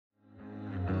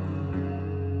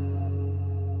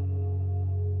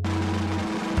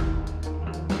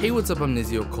Hey, what's up? I'm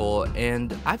Nizio Cole,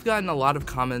 and I've gotten a lot of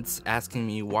comments asking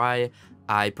me why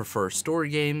I prefer story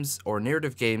games or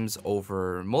narrative games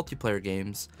over multiplayer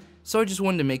games. So I just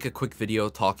wanted to make a quick video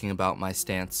talking about my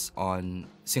stance on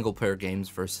single player games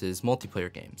versus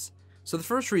multiplayer games. So the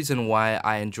first reason why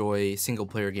I enjoy single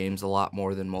player games a lot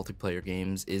more than multiplayer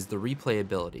games is the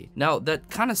replayability. Now that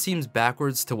kind of seems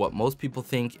backwards to what most people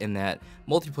think, in that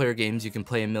multiplayer games you can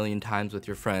play a million times with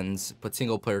your friends, but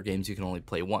single player games you can only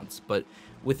play once. But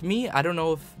with me, I don't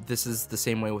know if this is the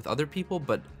same way with other people,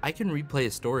 but I can replay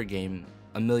a story game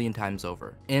a million times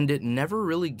over, and it never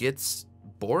really gets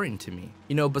boring to me.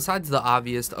 You know, besides the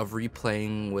obvious of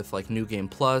replaying with like New Game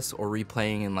Plus, or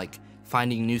replaying and like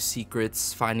finding new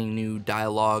secrets, finding new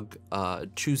dialogue,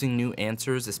 choosing new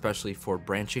answers, especially for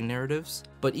branching narratives.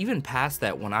 But even past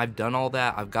that, when I've done all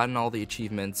that, I've gotten all the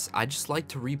achievements, I just like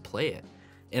to replay it.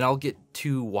 And I'll get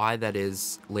to why that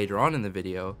is later on in the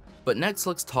video. But next,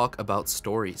 let's talk about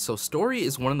story. So story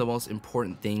is one of the most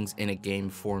important things in a game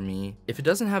for me. If it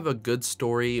doesn't have a good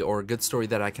story, or a good story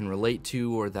that I can relate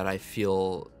to, or that I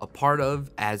feel a part of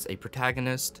as a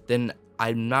protagonist, then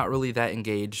I'm not really that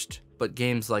engaged. But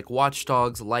games like Watch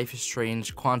Dogs, Life is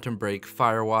Strange, Quantum Break,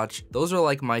 Firewatch, those are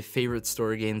like my favorite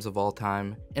story games of all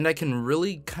time. And I can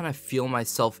really kind of feel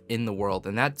myself in the world,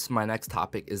 and that's my next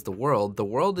topic, is the world. The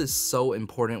world is so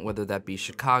important, whether that be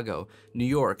Chicago, New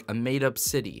York, a made-up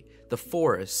city, the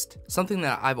forest. Something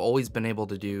that I've always been able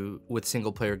to do with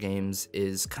single player games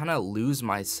is kind of lose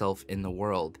myself in the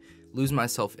world. Lose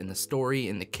myself in the story,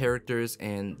 in the characters,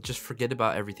 and just forget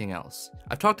about everything else.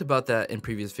 I've talked about that in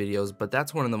previous videos, but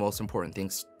that's one of the most important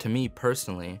things to me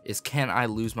personally, is can I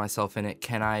lose myself in it?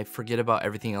 Can I forget about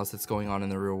everything else that's going on in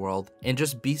the real world and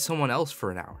just be someone else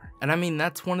for an hour? And I mean,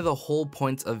 that's one of the whole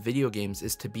points of video games,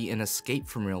 is to be an escape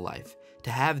from real life. To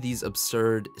have these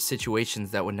absurd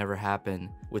situations that would never happen,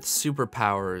 with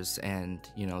superpowers and,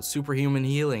 you know, superhuman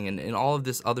healing and all of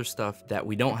this other stuff that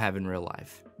we don't have in real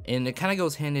life. And it kind of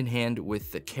goes hand in hand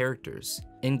with the characters.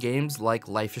 In games like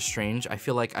Life is Strange, I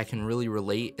feel like I can really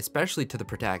relate, especially to the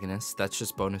protagonist. That's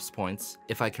just bonus points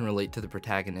if I can relate to the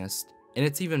protagonist. And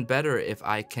it's even better if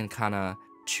I can kind of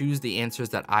choose the answers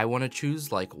that I want to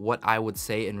choose, like what I would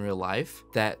say in real life.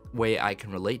 That way I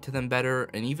can relate to them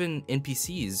better, and even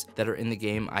NPCs that are in the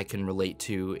game I can relate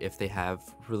to if they have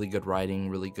really good writing,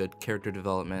 really good character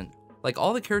development. Like,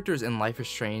 all the characters in Life is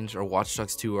Strange or Watch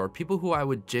Dogs 2 are people who I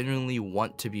would genuinely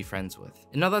want to be friends with.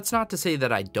 And now that's not to say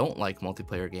that I don't like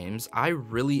multiplayer games. I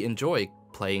really enjoy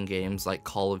playing games like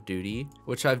Call of Duty,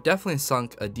 which I've definitely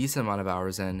sunk a decent amount of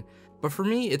hours in. But for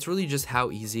me, it's really just how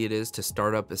easy it is to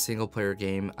start up a single player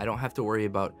game. I don't have to worry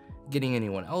about getting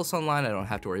anyone else online. I don't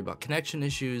have to worry about connection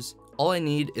issues. All I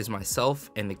need is myself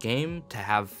and the game to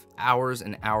have hours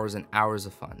and hours and hours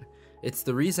of fun. It's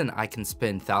the reason I can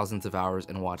spend thousands of hours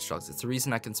in Watch Dogs. It's the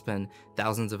reason I can spend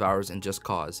thousands of hours in Just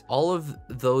Cause. All of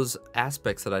those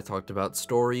aspects that I talked about,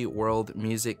 story, world,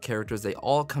 music, characters, they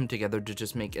all come together to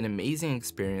just make an amazing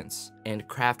experience and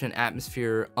craft an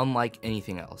atmosphere unlike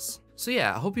anything else. So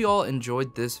yeah, I hope you all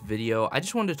enjoyed this video. I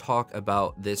just wanted to talk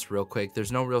about this real quick.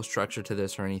 There's no real structure to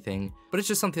this or anything, but it's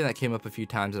just something that came up a few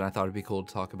times and I thought it'd be cool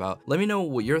to talk about. Let me know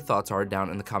what your thoughts are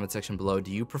down in the comment section below.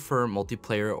 Do you prefer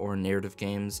multiplayer or narrative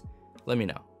games? Let me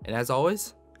know. And as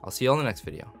always, I'll see you all in the next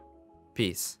video.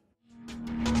 Peace.